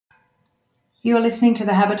You are listening to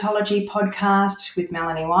the Habitology podcast with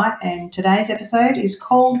Melanie White, and today's episode is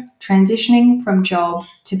called Transitioning from Job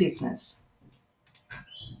to Business.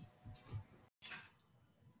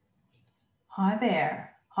 Hi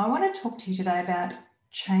there. I want to talk to you today about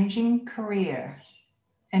changing career,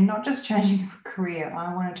 and not just changing career.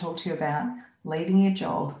 I want to talk to you about leaving your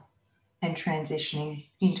job and transitioning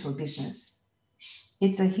into a business.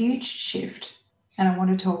 It's a huge shift, and I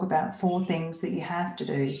want to talk about 4 things that you have to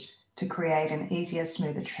do to create an easier,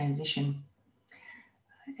 smoother transition.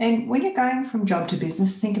 And when you're going from job to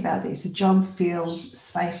business, think about this. A job feels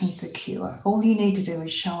safe and secure. All you need to do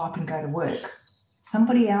is show up and go to work.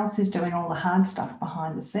 Somebody else is doing all the hard stuff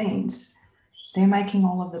behind the scenes. They're making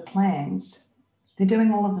all of the plans. They're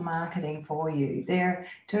doing all of the marketing for you. They're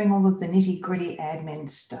doing all of the nitty-gritty admin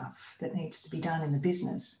stuff that needs to be done in the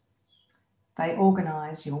business. They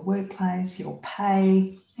organise your workplace, your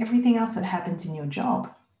pay, everything else that happens in your job.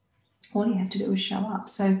 All you have to do is show up.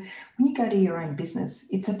 So when you go to your own business,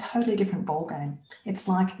 it's a totally different ballgame. It's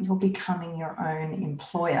like you're becoming your own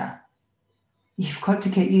employer. You've got to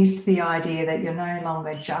get used to the idea that you're no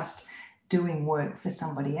longer just doing work for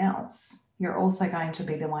somebody else. You're also going to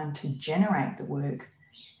be the one to generate the work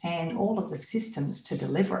and all of the systems to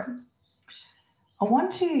deliver it. I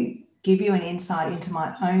want to give you an insight into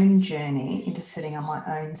my own journey into setting up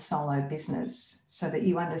my own solo business so that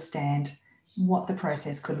you understand what the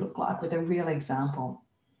process could look like with a real example.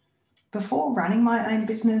 Before running my own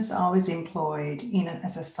business, I was employed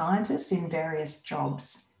as a scientist in various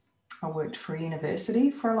jobs. I worked for a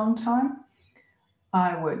university for a long time.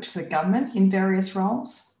 I worked for the government in various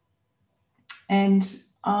roles. And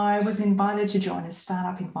I was invited to join a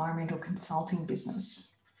startup environmental consulting business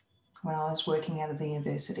when I was working out of the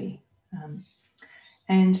university.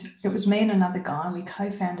 And it was me and another guy. We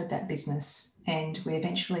co-founded that business and we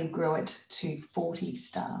eventually grew it to 40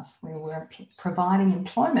 staff. We were providing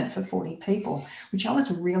employment for 40 people, which I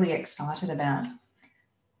was really excited about.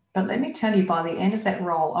 But let me tell you, by the end of that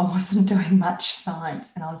role, I wasn't doing much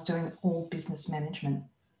science and I was doing all business management.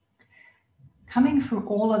 Coming from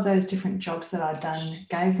all of those different jobs that I'd done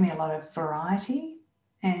gave me a lot of variety,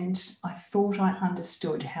 and I thought I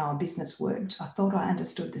understood how a business worked. I thought I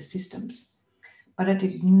understood the systems, but it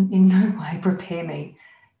did in no way prepare me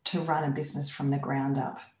to run a business from the ground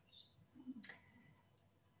up.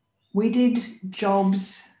 We did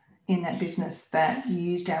jobs in that business that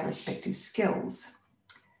used our respective skills.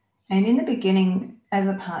 And in the beginning, as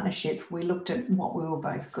a partnership, we looked at what we were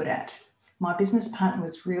both good at. My business partner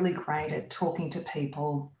was really great at talking to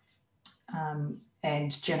people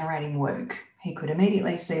and generating work. He could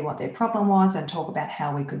immediately see what their problem was and talk about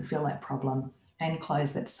how we could fill that problem and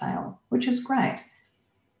close that sale, which was great.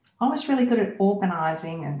 I was really good at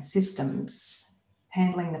organising and systems,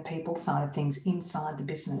 handling the people side of things inside the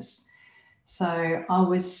business. So I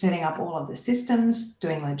was setting up all of the systems,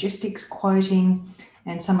 doing logistics, quoting,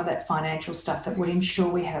 and some of that financial stuff that would ensure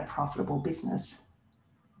we had a profitable business.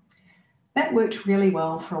 That worked really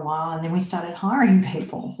well for a while, and then we started hiring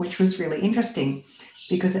people, which was really interesting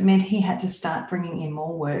because it meant he had to start bringing in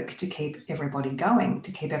more work to keep everybody going,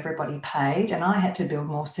 to keep everybody paid, and I had to build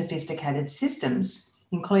more sophisticated systems,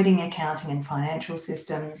 including accounting and financial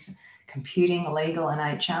systems, computing, legal, and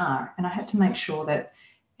HR. And I had to make sure that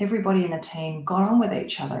everybody in the team got on with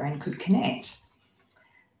each other and could connect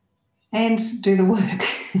and do the work.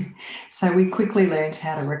 So we quickly learned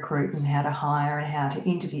how to recruit and how to hire and how to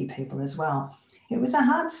interview people as well. It was a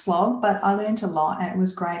hard slog, but I learned a lot, and it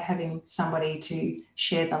was great having somebody to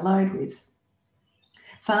share the load with.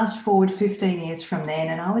 Fast forward 15 years from then,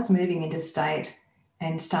 and I was moving interstate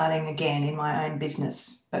and starting again in my own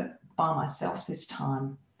business, but by myself this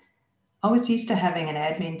time. I was used to having an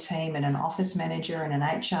admin team and an office manager and an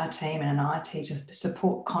HR team and an IT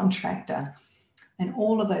support contractor, and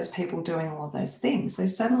all of those people doing all of those things. So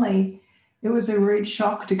suddenly it was a rude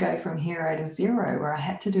shock to go from hero to zero, where I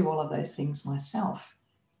had to do all of those things myself.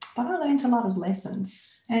 But I learned a lot of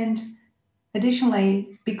lessons. And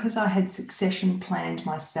additionally, because I had succession planned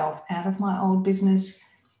myself out of my old business,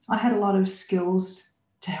 I had a lot of skills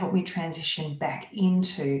to help me transition back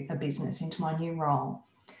into a business, into my new role.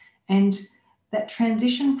 And that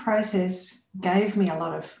transition process gave me a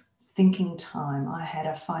lot of thinking time. I had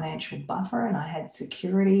a financial buffer and I had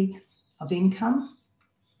security of income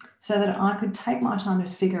so that I could take my time to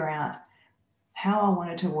figure out how I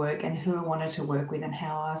wanted to work and who I wanted to work with and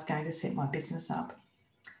how I was going to set my business up.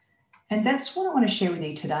 And that's what I want to share with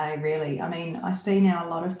you today, really. I mean, I see now a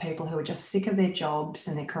lot of people who are just sick of their jobs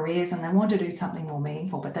and their careers and they want to do something more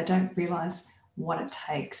meaningful, but they don't realise what it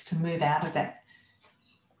takes to move out of that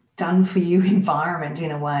done-for-you environment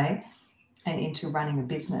in a way and into running a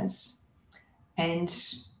business. and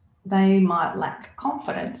they might lack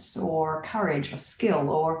confidence or courage or skill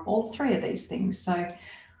or all three of these things. So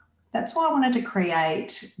that's why I wanted to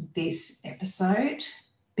create this episode,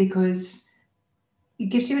 because it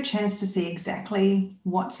gives you a chance to see exactly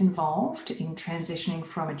what's involved in transitioning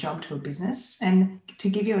from a job to a business, and to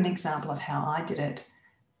give you an example of how I did it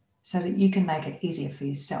so that you can make it easier for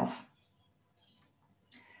yourself.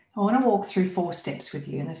 I want to walk through 4 steps with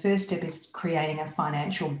you. And the first step is creating a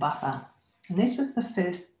financial buffer. And this was the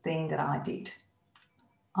first thing that I did.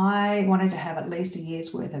 I wanted to have at least a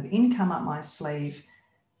year's worth of income up my sleeve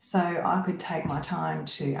so I could take my time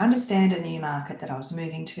to understand a new market that I was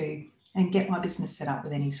moving to and get my business set up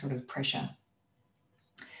with any sort of pressure.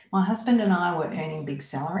 My husband and I were earning big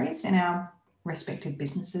salaries in our respective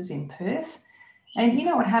businesses in Perth. And you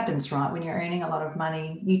know what happens, right? When you're earning a lot of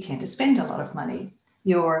money, you tend to spend a lot of money.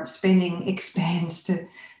 Your spending expands to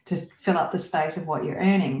fill up the space of what you're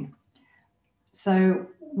earning. So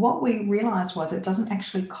what we realized was it doesn't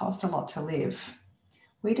actually cost a lot to live.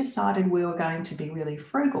 We decided we were going to be really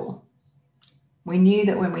frugal. We knew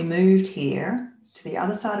that when we moved here to the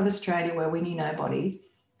other side of Australia where we knew nobody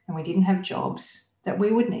and we didn't have jobs, that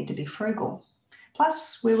we would need to be frugal.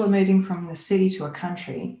 Plus, we were moving from the city to a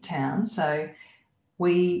country town, so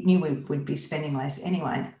we knew we would be spending less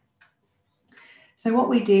anyway. So what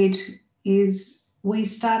we did is we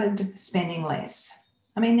started spending less.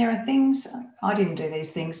 I mean, there are things, I didn't do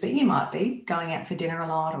these things, but you might be going out for dinner a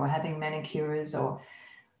lot or having manicures or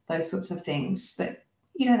those sorts of things that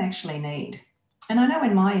you don't actually need. And I know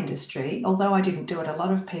in my industry, although I didn't do it, a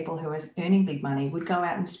lot of people who are earning big money would go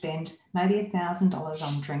out and spend maybe $1,000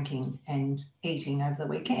 on drinking and eating over the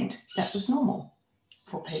weekend. That was normal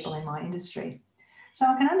for people in my industry. So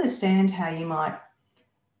I can understand how you might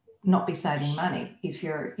not be saving money if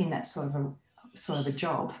you're in that sort of a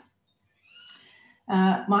job.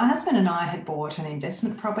 My husband and I had bought an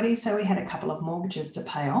investment property, so we had a couple of mortgages to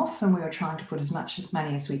pay off, and we were trying to put as much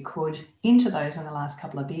money as we could into those in the last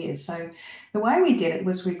couple of years. So the way we did it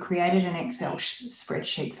was we created an Excel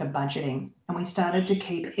spreadsheet for budgeting, and we started to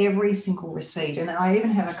keep every single receipt. And I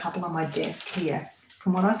even have a couple on my desk here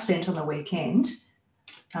from what I spent on the weekend.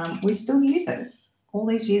 We still use it. All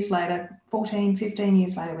these years later, 14, 15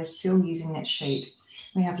 years later, we're still using that sheet.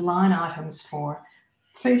 We have line items for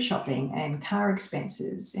food shopping and car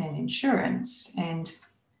expenses and insurance and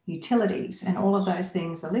utilities, and all of those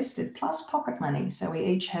things are listed, plus pocket money. So we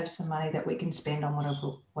each have some money that we can spend on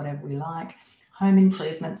whatever we like. Home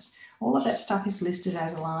improvements, all of that stuff is listed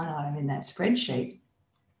as a line item in that spreadsheet.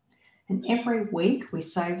 And every week we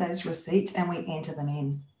save those receipts and we enter them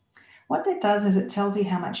in. What that does is it tells you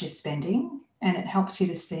how much you're spending, and it helps you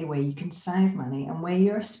to see where you can save money and where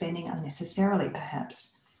you're spending unnecessarily,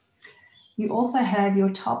 perhaps. You also have your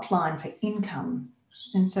top line for income.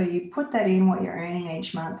 And so you put that in, what you're earning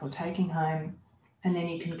each month or taking home, and then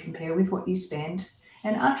you can compare with what you spend.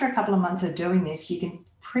 And after a couple of months of doing this, you can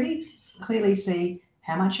pretty clearly see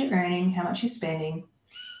how much you're earning, how much you're spending,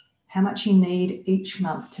 how much you need each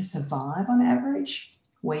month to survive on average,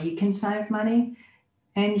 where you can save money.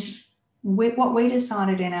 And what we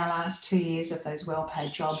decided in our last 2 years of those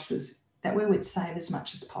well-paid jobs is that we would save as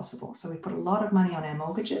much as possible. So we put a lot of money on our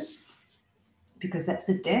mortgages, because that's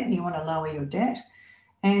a debt, you want to lower your debt.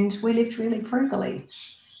 And we lived really frugally.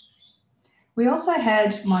 We also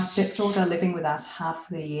had my stepdaughter living with us half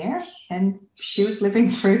the year, and she was living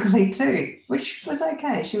frugally too, which was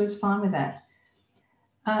okay. She was fine with that.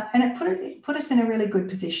 And it put us in a really good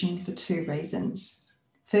position for 2 reasons.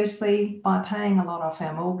 Firstly, by paying a lot off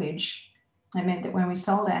our mortgage, it meant that when we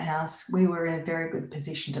sold our house, we were in a very good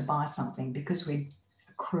position to buy something because we'd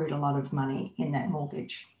accrued a lot of money in that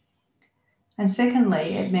mortgage. And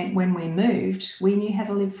secondly, it meant when we moved, we knew how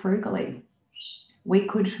to live frugally. We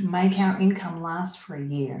could make our income last for a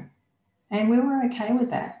year. And we were okay with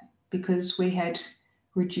that because we had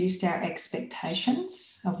reduced our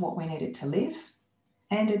expectations of what we needed to live.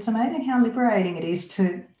 And it's amazing how liberating it is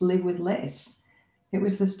to live with less. It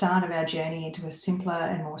was the start of our journey into a simpler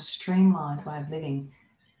and more streamlined way of living.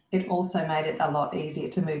 It also made it a lot easier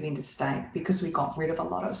to move interstate because we got rid of a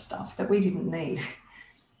lot of stuff that we didn't need.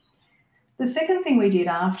 The second thing we did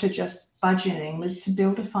after just budgeting was to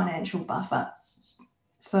build a financial buffer.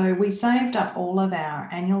 So we saved up all of our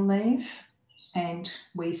annual leave, and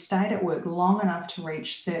we stayed at work long enough to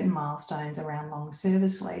reach certain milestones around long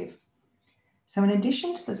service leave. So in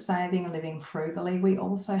addition to the saving and living frugally, we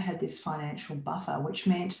also had this financial buffer, which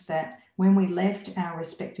meant that when we left our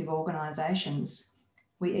respective organisations,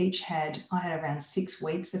 I had around 6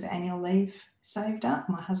 weeks of annual leave saved up.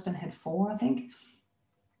 My husband had 4, I think.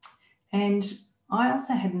 And I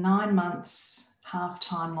also had 9 months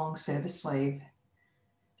half-time long service leave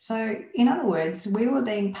So in other words, we were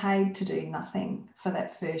being paid to do nothing for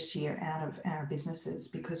that first year out of our businesses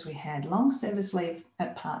because we had long service leave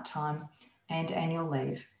at part-time and annual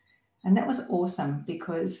leave. And that was awesome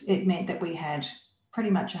because it meant that we had pretty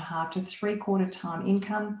much a half to three-quarter time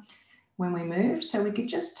income when we moved, so we could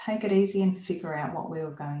just take it easy and figure out what we were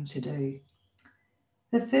going to do.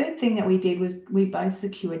 The third thing that we did was we both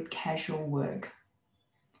secured casual work.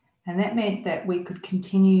 And that meant that we could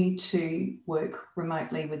continue to work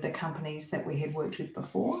remotely with the companies that we had worked with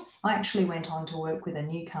before. I actually went on to work with a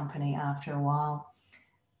new company after a while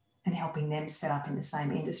and helping them set up in the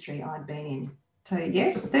same industry I'd been in. So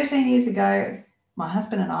yes, 13 years ago, my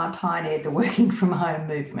husband and I pioneered the working from home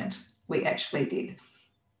movement. We actually did.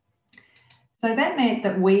 So that meant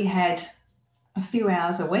that we had a few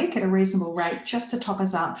hours a week at a reasonable rate just to top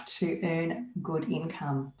us up to earn good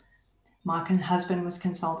income. My husband was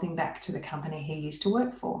consulting back to the company he used to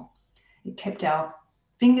work for. It kept our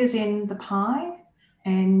fingers in the pie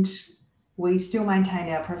and we still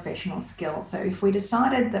maintained our professional skills. So if we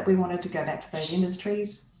decided that we wanted to go back to those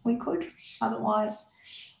industries, we could. Otherwise,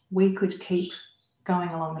 we could keep going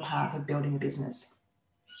along the path of building a business.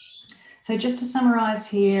 So just to summarize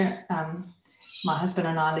here, my husband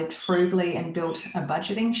and I lived frugally and built a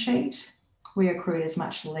budgeting sheet. We accrued as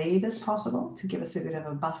much leave as possible to give us a bit of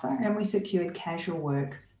a buffer, and we secured casual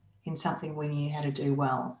work in something we knew how to do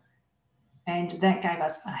well. And that gave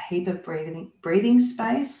us a heap of breathing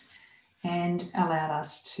space and allowed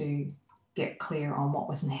us to get clear on what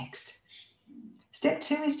was next. Step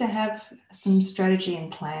 2 is to have some strategy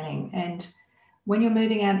and planning. And when you're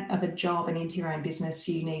moving out of a job and into your own business,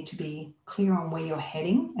 you need to be clear on where you're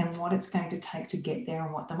heading and what it's going to take to get there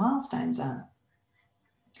and what the milestones are.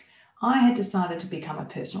 I had decided to become a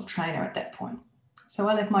personal trainer at that point. So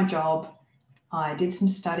I left my job. I did some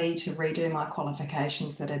study to redo my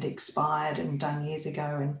qualifications that had expired and done years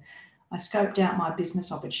ago. And I scoped out my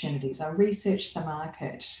business opportunities. I researched the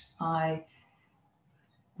market. I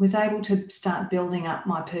was able to start building up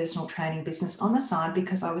my personal training business on the side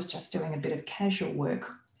because I was just doing a bit of casual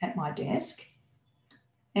work at my desk.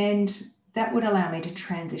 And that would allow me to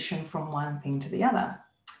transition from one thing to the other.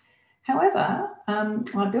 However,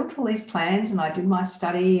 I built all these plans and I did my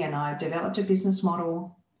study and I developed a business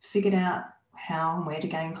model, figured out how and where to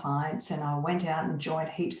gain clients, and I went out and joined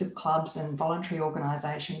heaps of clubs and voluntary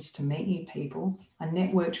organisations to meet new people. I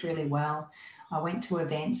networked really well. I went to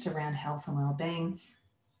events around health and wellbeing,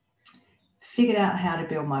 figured out how to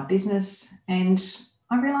build my business, and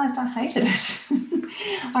I realised I hated it.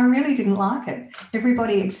 I really didn't like it.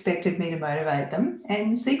 Everybody expected me to motivate them,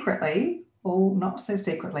 and secretly, or not so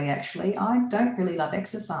secretly actually, I don't really love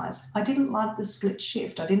exercise. I didn't love the split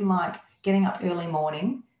shift. I didn't like getting up early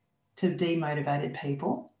morning to demotivated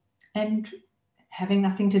people and having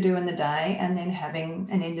nothing to do in the day and then having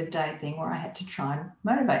an end of day thing where I had to try and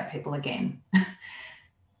motivate people again.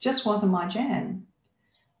 Just wasn't my jam.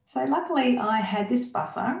 So luckily I had this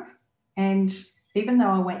buffer, and even though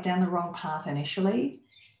I went down the wrong path initially,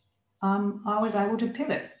 I was able to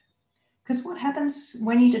pivot. Because what happens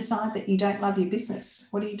when you decide that you don't love your business?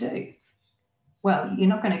 What do? Well, you're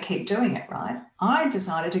not going to keep doing it, right? I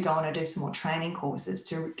decided to go on and do some more training courses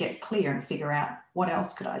to get clear and figure out what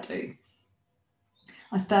else could I do.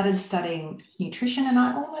 I started studying nutrition and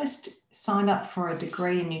I almost signed up for a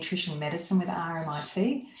degree in nutrition medicine with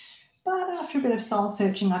RMIT. But after a bit of soul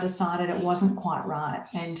searching, I decided it wasn't quite right.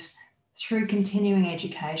 And through continuing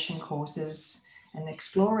education courses and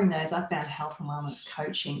exploring those, I found health and wellness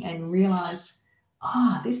coaching and realised,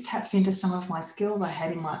 this taps into some of my skills I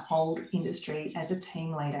had in my old industry as a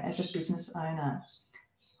team leader, as a business owner.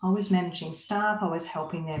 I was managing staff, I was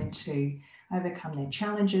helping them to overcome their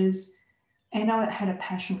challenges, and I had a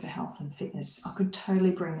passion for health and fitness. I could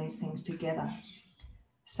totally bring these things together.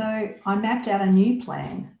 So I mapped out a new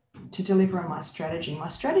plan to deliver on my strategy. My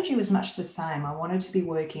strategy was much the same. I wanted to be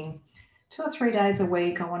working 2 or 3 days a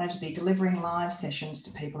week. I wanted to be delivering live sessions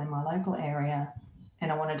to people in my local area, and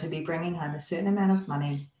I wanted to be bringing home a certain amount of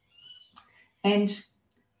money. And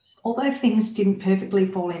although things didn't perfectly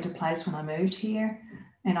fall into place when I moved here,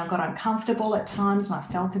 and I got uncomfortable at times and I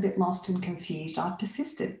felt a bit lost and confused, I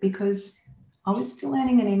persisted because I was still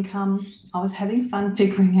earning an income. I was having fun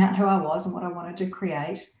figuring out who I was and what I wanted to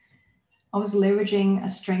create. I was leveraging a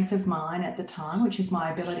strength of mine at the time, which is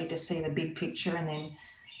my ability to see the big picture and then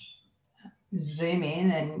zoom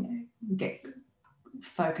in and get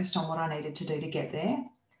focused on what I needed to do to get there.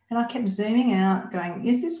 And I kept zooming out, going,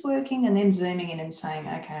 is this working? And then zooming in and saying,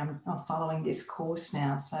 okay, I'm following this course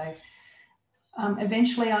now. So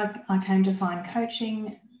eventually I came to find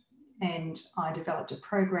coaching and I developed a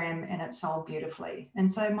program and it sold beautifully.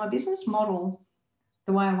 And so my business model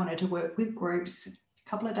The way I wanted to work with groups a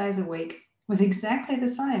couple of days a week was exactly the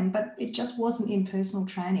same, but it just wasn't in personal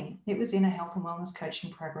training. It was in a health and wellness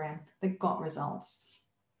coaching program that got results.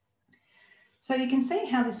 So you can see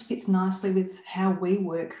how this fits nicely with how we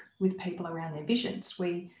work with people around their visions.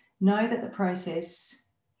 We know that the process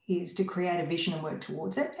is to create a vision and work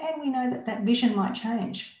towards it, and we know that that vision might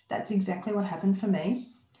change. That's exactly what happened for me.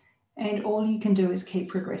 And all you can do is keep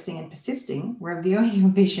progressing and persisting, reviewing your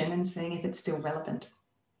vision and seeing if it's still relevant.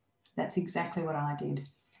 That's exactly what I did.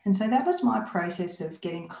 And so that was my process of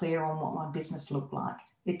getting clear on what my business looked like.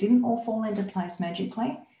 It didn't all fall into place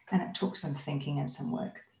magically, and it took some thinking and some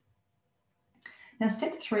work. Now,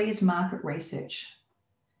 step 3 is market research.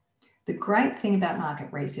 The great thing about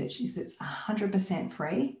market research is it's 100%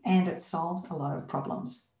 free and it solves a lot of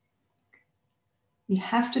problems. You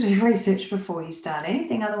have to do research before you start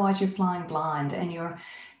anything, otherwise you're flying blind and you're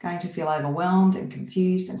going to feel overwhelmed and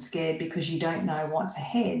confused and scared because you don't know what's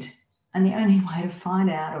ahead. And the only way to find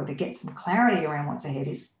out or to get some clarity around what's ahead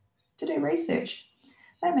is to do research.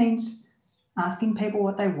 That means asking people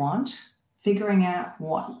what they want, figuring out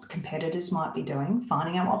what competitors might be doing,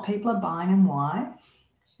 finding out what people are buying and why,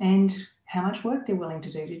 and how much work they're willing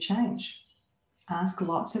to do to change. Ask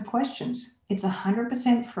lots of questions. It's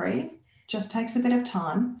 100% free, just takes a bit of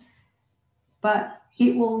time, but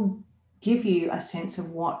it will give you a sense of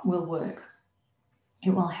what will work. It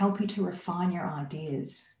will help you to refine your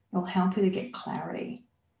ideas. It will help you to get clarity.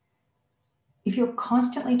 If you're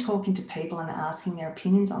constantly talking to people and asking their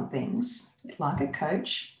opinions on things, like a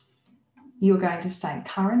coach, you're going to stay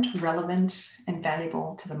current, relevant, and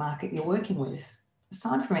valuable to the market you're working with,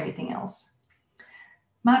 aside from anything else.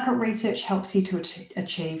 Market research helps you to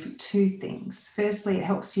achieve 2 things. Firstly, it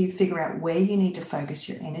helps you figure out where you need to focus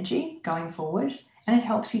your energy going forward, and it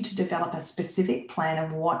helps you to develop a specific plan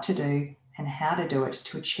of what to do and how to do it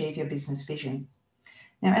to achieve your business vision.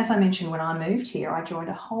 Now, as I mentioned, when I moved here, I joined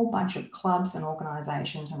a whole bunch of clubs and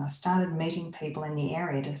organisations, and I started meeting people in the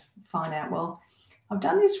area to find out, well, I've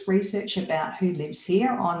done this research about who lives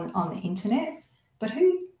here on the internet, but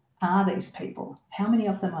who are these people? How many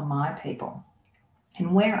of them are my people?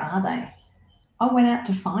 And where are they? I went out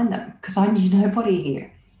to find them because I knew nobody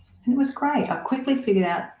here. And it was great. I quickly figured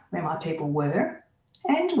out where my people were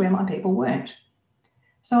and where my people weren't.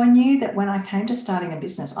 So I knew that when I came to starting a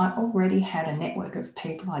business, I already had a network of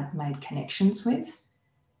people I'd made connections with,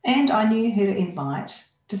 and I knew who to invite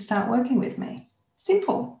to start working with me.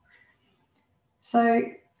 Simple. So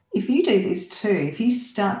if you do this too, if you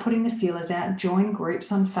start putting the feelers out, join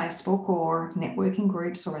groups on Facebook or networking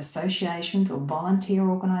groups or associations or volunteer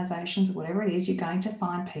organisations or whatever it is, you're going to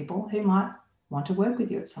find people who might want to work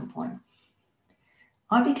with you at some point.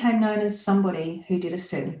 I became known as somebody who did a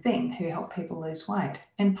certain thing, who helped people lose weight.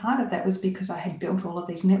 And part of that was because I had built all of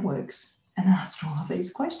these networks and asked all of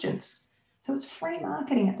these questions. So it's free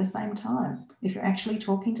marketing at the same time if you're actually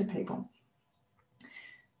talking to people.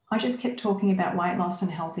 I just kept talking about weight loss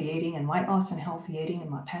and healthy eating and weight loss and healthy eating and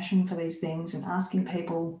my passion for these things and asking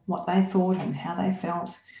people what they thought and how they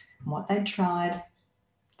felt and what they'd tried.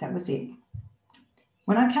 That was it.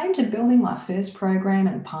 When I came to building my first program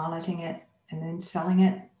and piloting it and then selling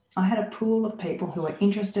it, I had a pool of people who were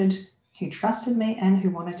interested, who trusted me and who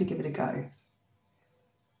wanted to give it a go.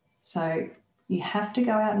 So you have to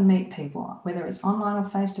go out and meet people, whether it's online or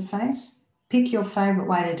face-to-face. Pick your favourite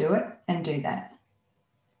way to do it and do that.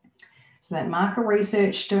 So that market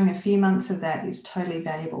research, doing a few months of that is totally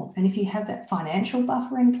valuable. And if you have that financial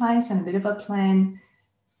buffer in place and a bit of a plan,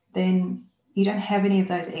 then you don't have any of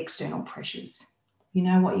those external pressures. You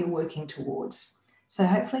know what you're working towards. So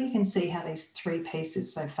hopefully you can see how these 3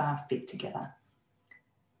 pieces so far fit together.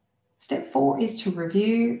 Step 4 is to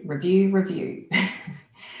review, review, review.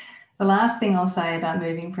 The last thing I'll say about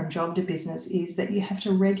moving from job to business is that you have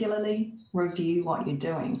to regularly review what you're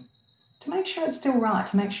doing to make sure it's still right,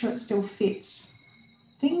 to make sure it still fits.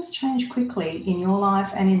 Things change quickly in your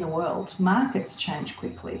life and in the world. Markets change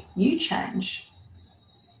quickly. You change.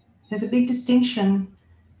 There's a big distinction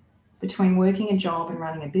between working a job and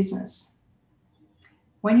running a business.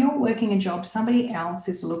 When you're working a job, somebody else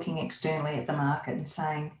is looking externally at the market and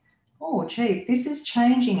saying, oh, gee, this is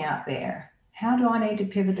changing out there. How do I need to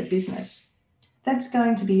pivot the business? That's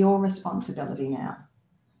going to be your responsibility now.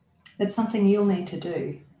 That's something you'll need to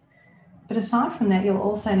do. But aside from that, you'll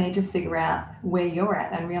also need to figure out where you're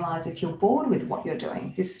at and realise if you're bored with what you're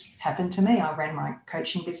doing. This happened to me. I ran my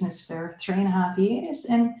coaching business for 3.5 years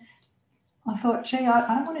and I thought, gee, I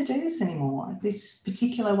don't want to do this anymore. This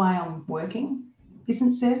particular way I'm working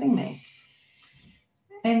isn't serving me.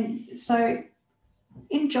 And so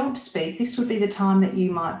in job speak, this would be the time that you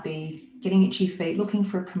might be getting itchy feet, looking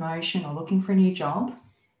for a promotion or looking for a new job,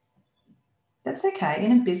 that's okay.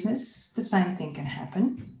 In a business, the same thing can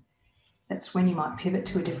happen. That's when you might pivot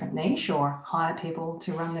to a different niche or hire people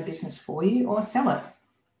to run the business for you or sell it.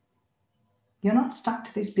 You're not stuck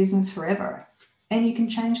to this business forever, and you can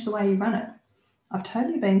change the way you run it. I've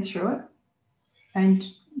totally been through it, and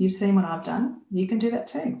you've seen what I've done. You can do that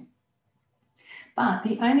too. But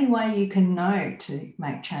the only way you can know to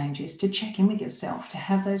make change is to check in with yourself, to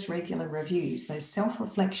have those regular reviews, those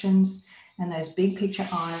self-reflections, and those big picture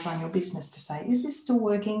eyes on your business to say, is this still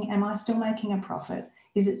working? Am I still making a profit?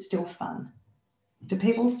 Is it still fun? Do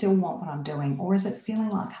people still want what I'm doing, or is it feeling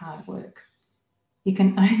like hard work? You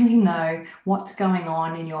can only know what's going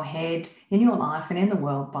on in your head, in your life, and in the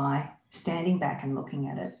world by standing back and looking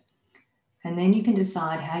at it. And then you can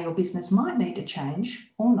decide how your business might need to change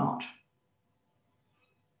or not.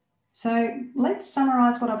 So let's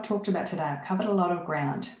summarize what I've talked about today. I've covered a lot of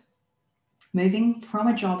ground. Moving from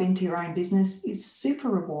a job into your own business is super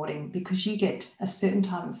rewarding because you get a certain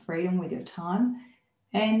type of freedom with your time,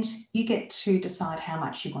 and you get to decide how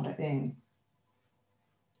much you want to earn.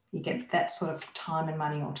 You get that sort of time and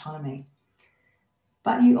money autonomy.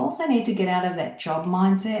 But you also need to get out of that job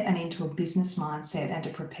mindset and into a business mindset and to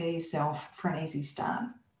prepare yourself for an easy start.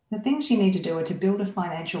 The things you need to do are to build a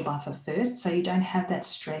financial buffer first so you don't have that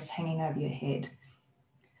stress hanging over your head.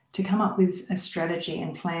 To come up with a strategy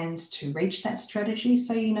and plans to reach that strategy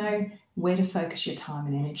so you know where to focus your time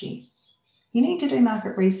and energy. You need to do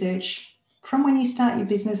market research from when you start your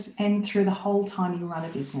business and through the whole time you run a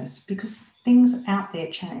business, because things out there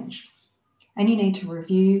change. And you need to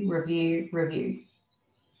review.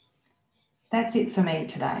 That's it for me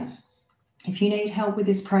today. If you need help with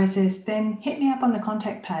this process, then hit me up on the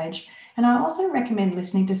contact page. And I also recommend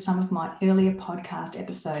listening to some of my earlier podcast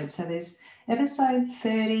episodes. So there's episode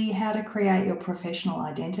 30, how to create your professional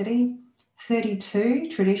identity, 32,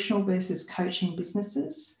 traditional versus coaching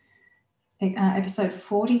businesses, episode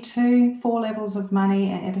 42, 4 levels of money,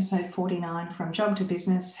 and episode 49, from job to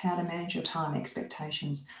business, how to manage your time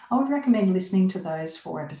expectations. I would recommend listening to those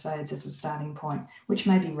 4 episodes as a starting point, which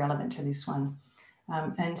may be relevant to this one.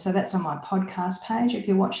 And so that's on my podcast page. If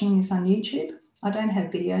you're watching this on YouTube, I don't have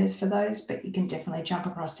videos for those, but you can definitely jump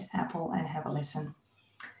across to Apple and have a listen.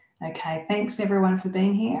 Okay, thanks everyone for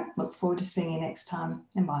being here. Look forward to seeing you next time,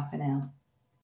 and bye for now.